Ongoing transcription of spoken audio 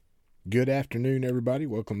Good afternoon, everybody.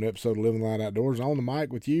 Welcome to episode of Living Light Outdoors. On the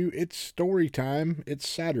mic with you, it's story time. It's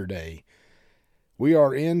Saturday. We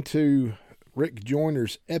are into Rick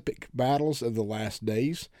Joyner's Epic Battles of the Last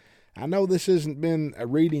Days. I know this hasn't been a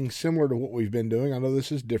reading similar to what we've been doing. I know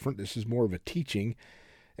this is different. This is more of a teaching,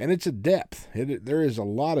 and it's a depth. There is a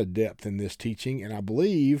lot of depth in this teaching, and I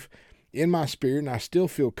believe in my spirit, and I still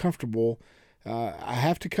feel comfortable. I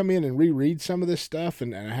have to come in and reread some of this stuff,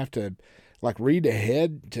 and I have to read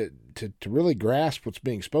ahead to really grasp what's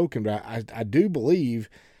being spoken about. I do believe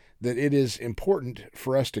that it is important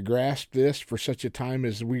for us to grasp this for such a time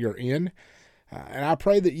as we are in. And I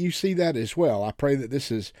pray that you see that as well. I pray that this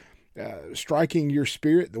is striking your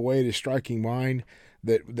spirit the way it is striking mine,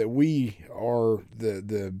 that we are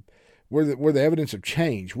we're the evidence of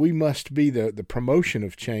change. We must be the promotion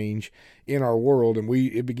of change in our world, and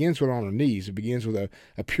it begins with on our knees. It begins with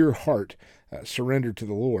a pure heart surrendered to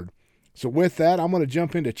the Lord. So with that, I'm going to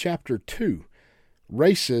jump into chapter 2,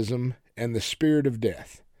 Racism and the Spirit of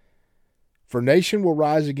Death. For nation will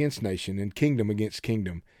rise against nation, and kingdom against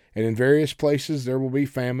kingdom, and in various places there will be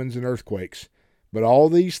famines and earthquakes. But all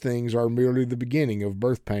these things are merely the beginning of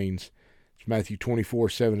birth pains. It's Matthew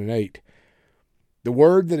 24:7-8. The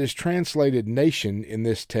word that is translated nation in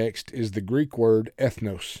this text is the Greek word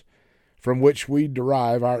ethnos, from which we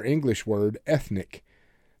derive our English word ethnic.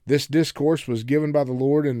 This discourse was given by the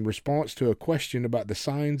Lord in response to a question about the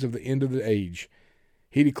signs of the end of the age.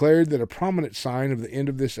 He declared that a prominent sign of the end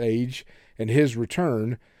of this age and his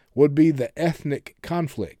return would be the ethnic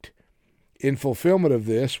conflict. In fulfillment of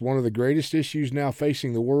this, one of the greatest issues now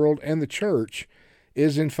facing the world and the church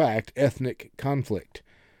is, in fact, ethnic conflict.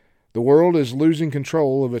 The world is losing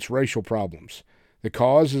control of its racial problems. The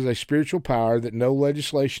cause is a spiritual power that no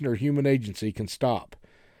legislation or human agency can stop.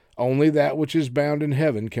 Only that which is bound in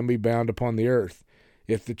heaven can be bound upon the earth.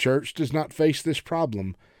 If the church does not face this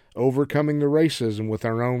problem, overcoming the racism with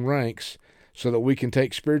our own ranks, so that we can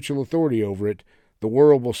take spiritual authority over it, the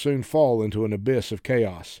world will soon fall into an abyss of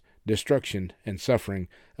chaos, destruction, and suffering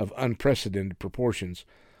of unprecedented proportions,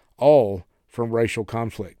 all from racial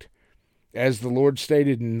conflict. As the Lord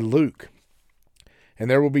stated in Luke,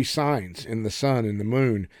 "And there will be signs in the sun and the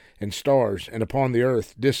moon and stars, and upon the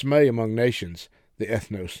earth dismay among nations," the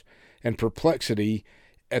ethnos, "and perplexity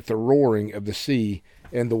at the roaring of the sea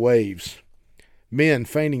and the waves. Men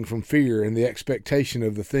fainting from fear and the expectation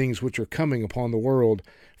of the things which are coming upon the world,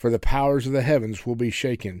 for the powers of the heavens will be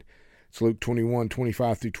shaken." It's Luke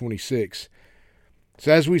 21:25-26.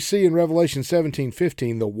 So as we see in Revelation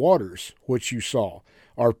 17:15, the waters which you saw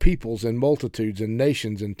are peoples and multitudes and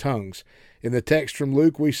nations and tongues. In the text from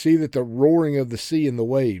Luke, we see that the roaring of the sea and the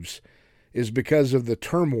waves is because of the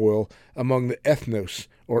turmoil among the ethnos,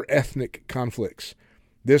 or ethnic conflicts.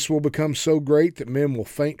 This will become so great that men will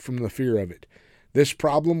faint from the fear of it. This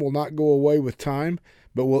problem will not go away with time,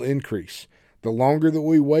 but will increase. The longer that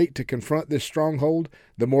we wait to confront this stronghold,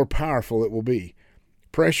 the more powerful it will be.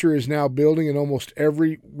 Pressure is now building in almost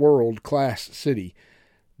every world-class city,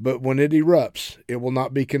 but when it erupts, it will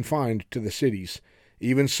not be confined to the cities.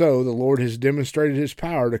 Even so, the Lord has demonstrated his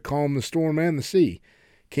power to calm the storm and the sea.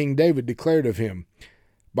 King David declared of him,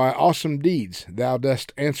 "By awesome deeds thou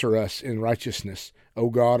dost answer us in righteousness, O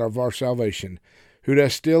God of our salvation, who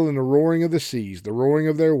dost still in the roaring of the seas, the roaring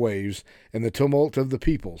of their waves, and the tumult of the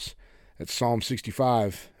peoples." That's Psalm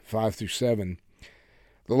 65:5-7.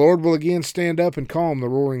 The Lord will again stand up and calm the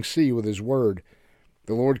roaring sea with his word.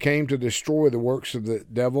 The Lord came to destroy the works of the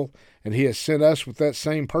devil, and he has sent us with that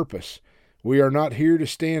same purpose. We are not here to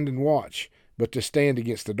stand and watch, but to stand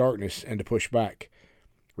against the darkness and to push back.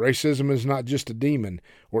 Racism is not just a demon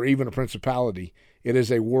or even a principality. It is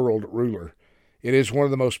a world ruler. It is one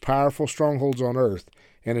of the most powerful strongholds on earth,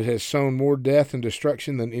 and it has sown more death and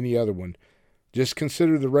destruction than any other one. Just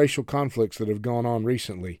consider the racial conflicts that have gone on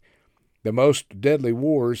recently. The most deadly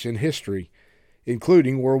wars in history,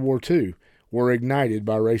 including World War II, were ignited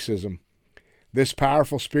by racism. This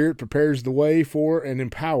powerful spirit prepares the way for and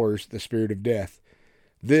empowers the spirit of death.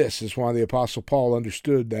 This is why the Apostle Paul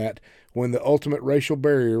understood that when the ultimate racial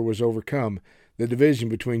barrier was overcome, the division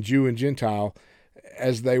between Jew and Gentile,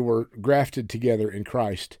 as they were grafted together in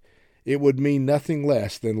Christ, it would mean nothing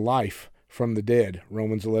less than life from the dead,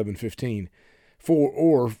 Romans 11:15,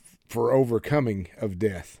 for overcoming of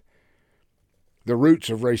death. The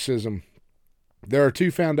roots of racism. There are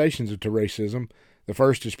two foundations to racism. The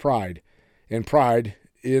first is pride, and pride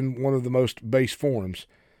in one of the most base forms,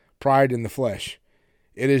 pride in the flesh.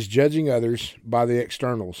 It is judging others by the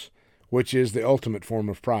externals, which is the ultimate form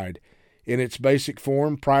of pride. In its basic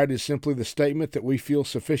form, pride is simply the statement that we feel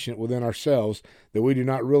sufficient within ourselves, that we do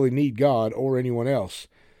not really need God or anyone else.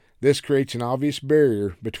 This creates an obvious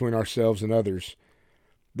barrier between ourselves and others.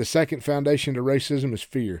 The second foundation to racism is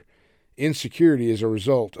fear. Insecurity is a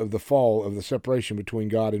result of the fall of the separation between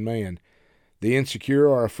God and man. The insecure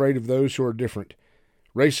are afraid of those who are different.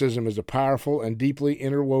 Racism is a powerful and deeply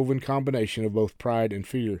interwoven combination of both pride and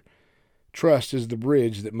fear. Trust is the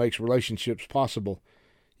bridge that makes relationships possible.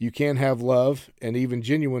 You can have love and even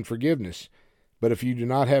genuine forgiveness, but if you do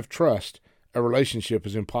not have trust, a relationship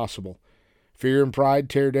is impossible. Fear and pride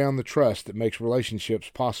tear down the trust that makes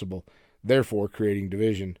relationships possible, therefore creating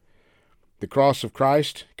division. The cross of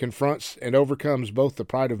Christ confronts and overcomes both the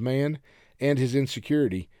pride of man and his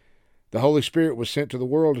insecurity. The Holy Spirit was sent to the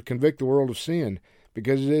world to convict the world of sin,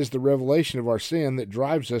 because it is the revelation of our sin that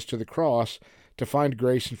drives us to the cross to find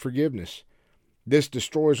grace and forgiveness. This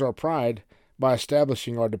destroys our pride by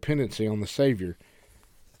establishing our dependency on the Savior,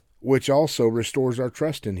 which also restores our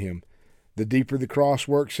trust in Him. The deeper the cross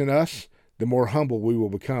works in us, the more humble we will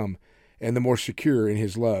become, and the more secure in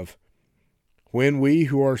His love. When we,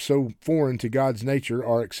 who are so foreign to God's nature,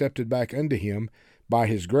 are accepted back unto Him by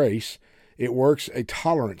His grace, it works a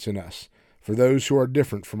tolerance in us for those who are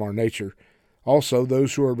different from our nature. Also,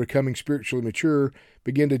 those who are becoming spiritually mature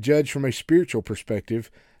begin to judge from a spiritual perspective,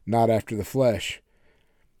 not after the flesh.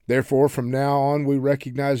 Therefore, from now on we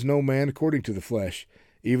recognize no man according to the flesh.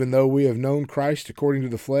 Even though we have known Christ according to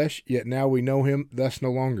the flesh, yet now we know Him thus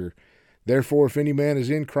no longer. Therefore, if any man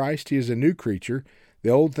is in Christ, he is a new creature. The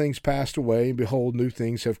old things passed away, and behold, new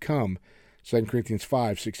things have come. 2 Corinthians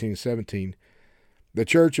 5:16-17. The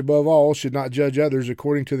church, above all, should not judge others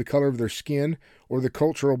according to the color of their skin or the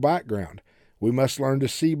cultural background. We must learn to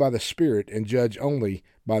see by the Spirit and judge only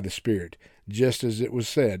by the Spirit, just as it was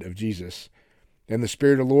said of Jesus. And the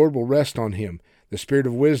Spirit of the Lord will rest on him, the Spirit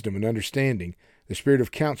of wisdom and understanding, the Spirit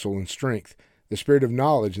of counsel and strength, the Spirit of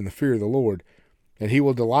knowledge and the fear of the Lord. And he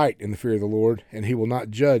will delight in the fear of the Lord, and he will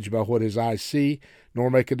not judge by what his eyes see,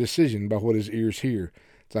 nor make a decision by what his ears hear.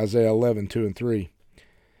 It's Isaiah 11:2-3.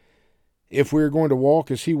 If we are going to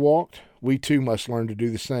walk as he walked, we too must learn to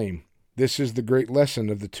do the same. This is the great lesson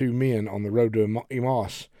of the two men on the road to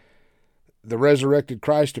Emmaus. The resurrected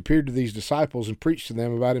Christ appeared to these disciples and preached to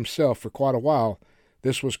them about himself for quite a while.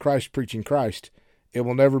 This was Christ preaching Christ. It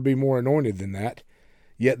will never be more anointed than that.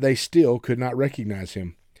 Yet they still could not recognize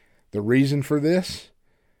him. The reason for this?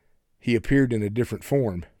 He appeared in a different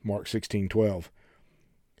form, Mark 16:12.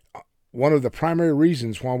 One of the primary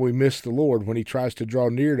reasons why we miss the Lord when he tries to draw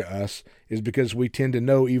near to us is because we tend to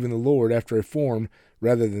know even the Lord after a form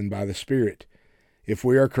rather than by the Spirit. If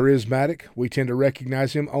we are charismatic, we tend to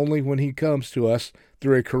recognize him only when he comes to us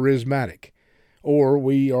through a charismatic. Or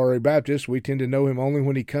we are a Baptist, we tend to know him only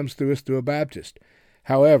when he comes to us through a Baptist.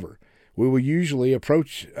 However, we will usually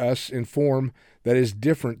approach us in form that is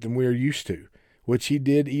different than we are used to, which he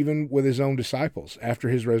did even with his own disciples after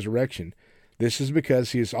his resurrection. This is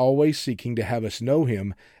because he is always seeking to have us know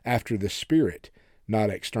him after the Spirit, not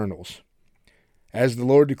externals. As the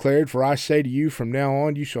Lord declared, "For I say to you, from now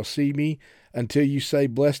on you shall see me, until you say,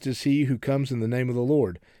 Blessed is he who comes in the name of the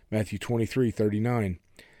Lord." Matthew 23:39.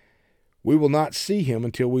 We will not see him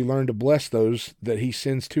until we learn to bless those that he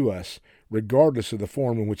sends to us, regardless of the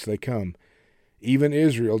form in which they come. Even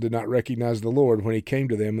Israel did not recognize the Lord when he came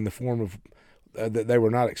to them in the form of that they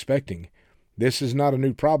were not expecting. This is not a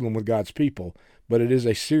new problem with God's people, but it is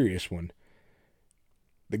a serious one.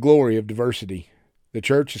 The glory of diversity. The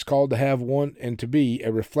church is called to have one and to be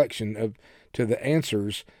a reflection to the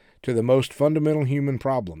answers to the most fundamental human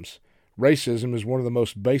problems. Racism is one of the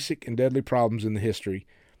most basic and deadly problems in the history,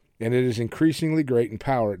 and it is increasingly great in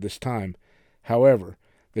power at this time. However,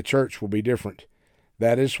 the church will be different.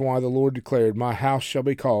 That is why the Lord declared, "My house shall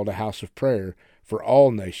be called a house of prayer for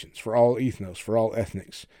all nations, for all ethnos, for all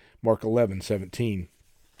ethnics." Mark 11:17.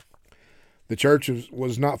 The church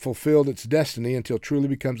was not fulfilled its destiny until it truly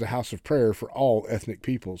becomes a house of prayer for all ethnic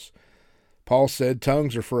peoples. Paul said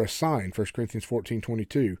tongues are for a sign, 1 Corinthians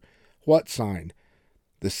 14:22. What sign?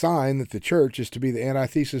 The sign that the church is to be the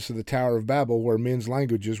antithesis of the Tower of Babel, where men's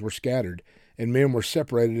languages were scattered, and men were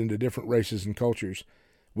separated into different races and cultures.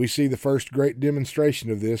 We see the first great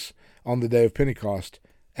demonstration of this on the day of Pentecost,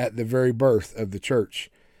 at the very birth of the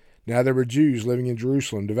church. Now there were Jews living in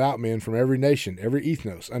Jerusalem, devout men from every nation, every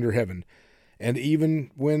ethnos under heaven. And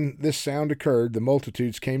even when this sound occurred, the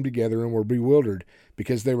multitudes came together and were bewildered,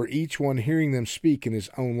 because they were each one hearing them speak in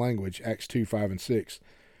his own language. Acts 2:5-6.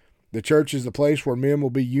 The church is the place where men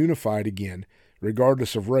will be unified again,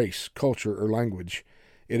 regardless of race, culture, or language.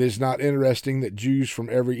 It is not interesting that Jews from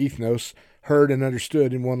every ethnos heard and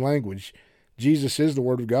understood in one language. Jesus is the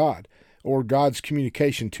Word of God, or God's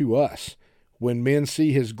communication to us. When men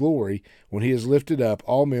see his glory, when he is lifted up,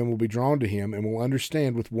 all men will be drawn to him and will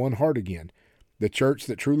understand with one heart again. The church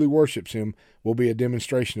that truly worships him will be a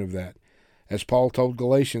demonstration of that. As Paul told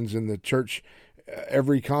Galatians, in the church,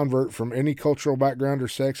 every convert from any cultural background or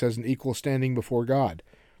sex has an equal standing before God.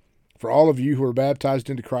 For all of you who are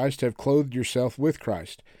baptized into Christ have clothed yourself with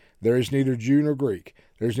Christ. There is neither Jew nor Greek.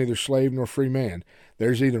 There is neither slave nor free man.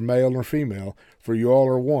 There is neither male nor female, for you all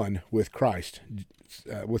are one with Christ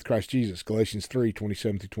Jesus. Galatians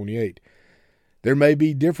 3:27-28. There may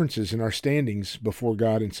be differences in our standings before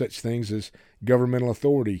God in such things as governmental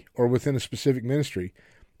authority or within a specific ministry,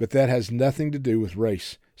 but that has nothing to do with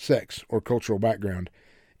race, sex, or cultural background.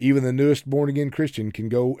 Even the newest born-again Christian can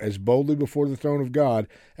go as boldly before the throne of God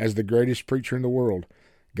as the greatest preacher in the world.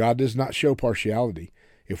 God does not show partiality.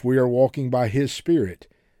 If we are walking by his Spirit,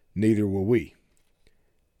 neither will we.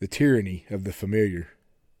 The tyranny of the familiar.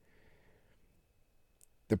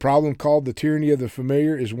 The problem called the tyranny of the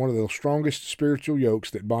familiar is one of the strongest spiritual yokes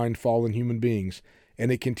that bind fallen human beings, and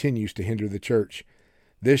it continues to hinder the church.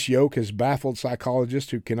 This yoke has baffled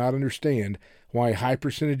psychologists who cannot understand why a high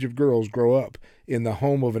percentage of girls grow up in the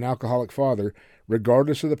home of an alcoholic father,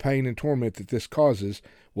 regardless of the pain and torment that this causes,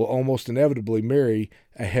 will almost inevitably marry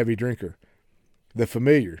a heavy drinker. The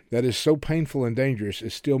familiar, that is so painful and dangerous,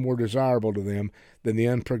 is still more desirable to them than the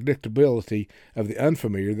unpredictability of the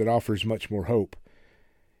unfamiliar that offers much more hope.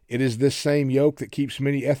 It is this same yoke that keeps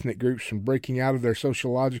many ethnic groups from breaking out of their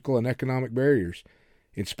sociological and economic barriers.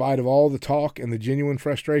 In spite of all the talk and the genuine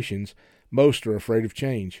frustrations, most are afraid of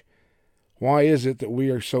change. Why is it that we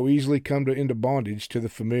are so easily come into bondage to the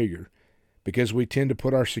familiar? Because we tend to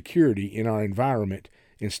put our security in our environment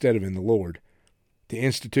instead of in the Lord. To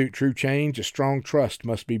institute true change, a strong trust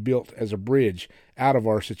must be built as a bridge out of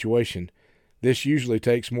our situation. This usually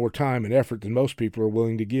takes more time and effort than most people are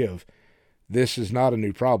willing to give. This is not a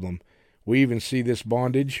new problem. We even see this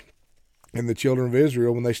bondage in the children of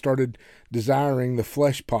Israel when they started desiring the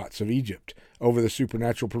flesh pots of Egypt over the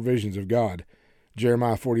supernatural provisions of God.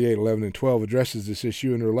 Jeremiah 48:11-12 addresses this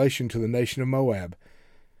issue in relation to the nation of Moab.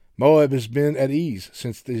 Moab has been at ease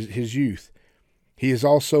since his youth. He has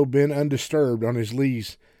also been undisturbed on his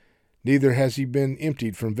lees. Neither has he been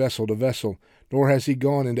emptied from vessel to vessel, nor has he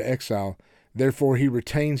gone into exile. Therefore he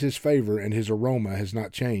retains his favor, and his aroma has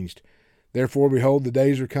not changed. Therefore, behold, the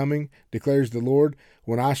days are coming, declares the Lord,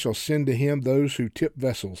 when I shall send to him those who tip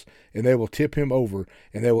vessels, and they will tip him over,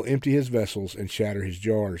 and they will empty his vessels and shatter his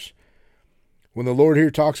jars. When the Lord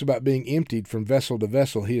here talks about being emptied from vessel to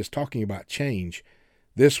vessel, he is talking about change.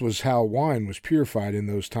 This was how wine was purified in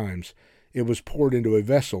those times. It was poured into a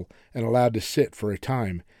vessel and allowed to sit for a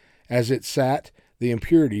time. As it sat, the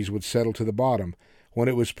impurities would settle to the bottom. When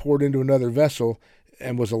it was poured into another vessel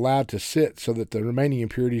and was allowed to sit so that the remaining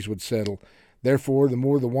impurities would settle, therefore the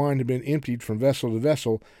more the wine had been emptied from vessel to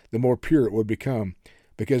vessel, the more pure it would become.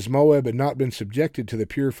 Because Moab had not been subjected to the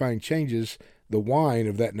purifying changes, the wine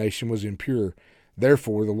of that nation was impure.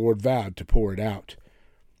 Therefore the Lord vowed to pour it out.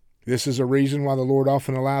 This is a reason why the Lord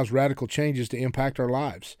often allows radical changes to impact our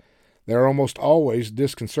lives. They are almost always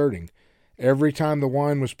disconcerting. Every time the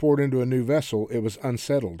wine was poured into a new vessel, it was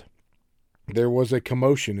unsettled. There was a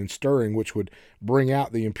commotion and stirring which would bring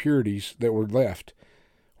out the impurities that were left.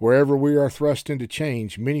 Wherever we are thrust into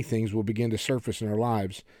change, many things will begin to surface in our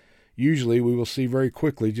lives. Usually we will see very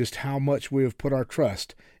quickly just how much we have put our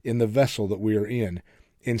trust in the vessel that we are in,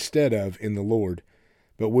 instead of in the Lord.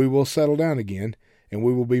 But we will settle down again, and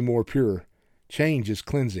we will be more pure. Change is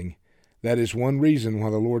cleansing. That is one reason why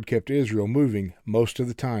the Lord kept Israel moving most of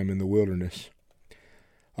the time in the wilderness.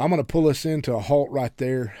 I'm going to pull us into a halt right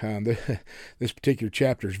there. This particular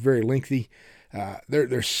chapter is very lengthy.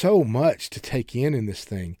 There's so much to take in this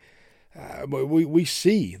thing. We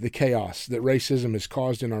see the chaos that racism has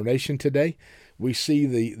caused in our nation today. We see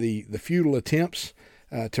the futile attempts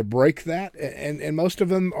to break that, and most of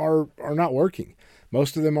them are not working.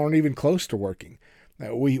 Most of them aren't even close to working.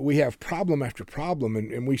 We have problem after problem,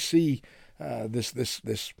 and we see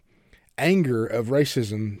this anger of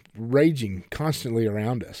racism raging constantly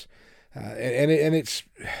around us, it's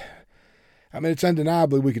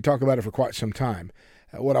undeniably, we could talk about it for quite some time.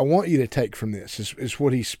 What I want you to take from this is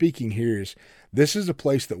what he's speaking here is this is a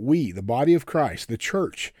place that we, the body of Christ, the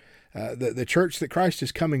church, the church that Christ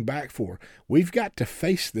is coming back for, we've got to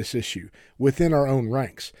face this issue within our own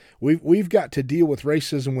ranks. We've got to deal with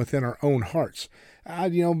racism within our own hearts.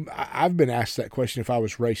 I've been asked that question if I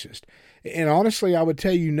was racist. And honestly, I would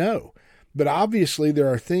tell you no. But obviously there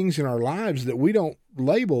are things in our lives that we don't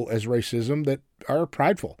label as racism that are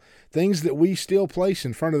prideful, things that we still place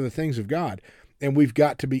in front of the things of God. And we've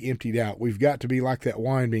got to be emptied out. We've got to be like that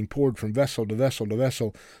wine being poured from vessel to vessel to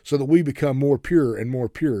vessel so that we become more pure and more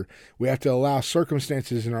pure. We have to allow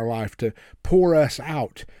circumstances in our life to pour us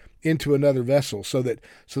out into another vessel so that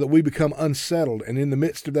we become unsettled. And in the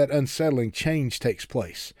midst of that unsettling, change takes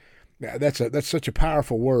place. That's such a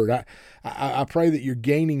powerful word. I pray that you're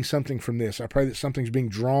gaining something from this. I pray that something's being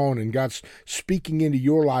drawn and God's speaking into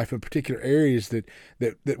your life in particular areas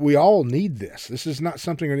that we all need this. This is not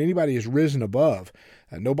something that anybody has risen above.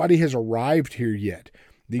 Nobody has arrived here yet.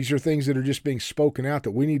 These are things that are just being spoken out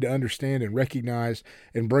that we need to understand and recognize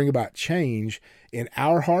and bring about change in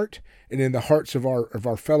our heart and in the hearts of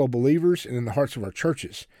our fellow believers and in the hearts of our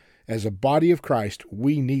churches. As a body of Christ,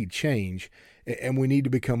 we need change. And we need to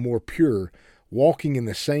become more pure, walking in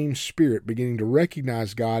the same Spirit, beginning to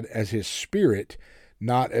recognize God as His Spirit,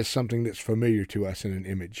 not as something that's familiar to us in an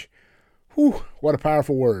image. Whew, what a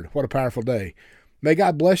powerful word. What a powerful day. May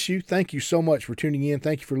God bless you. Thank you so much for tuning in.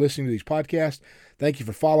 Thank you for listening to these podcasts. Thank you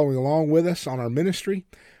for following along with us on our ministry.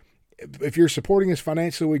 If you're supporting us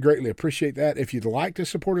financially, we greatly appreciate that. If you'd like to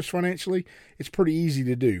support us financially, it's pretty easy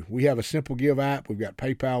to do. We have a simple give app. We've got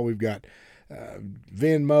PayPal. We've got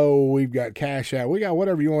Venmo, we've got Cash App, we got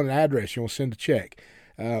whatever you want, an address you want to send a check.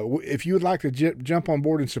 If you would like to jump on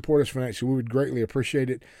board and support us financially, we would greatly appreciate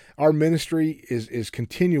it. Our ministry is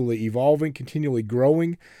continually evolving, continually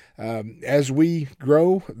growing. As we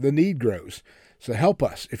grow, the need grows. So help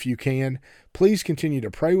us if you can. Please continue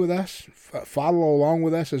to pray with us, follow along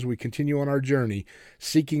with us as we continue on our journey,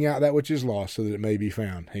 seeking out that which is lost so that it may be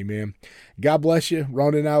found. Amen. God bless you.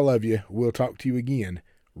 Rhonda and I love you. We'll talk to you again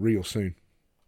real soon.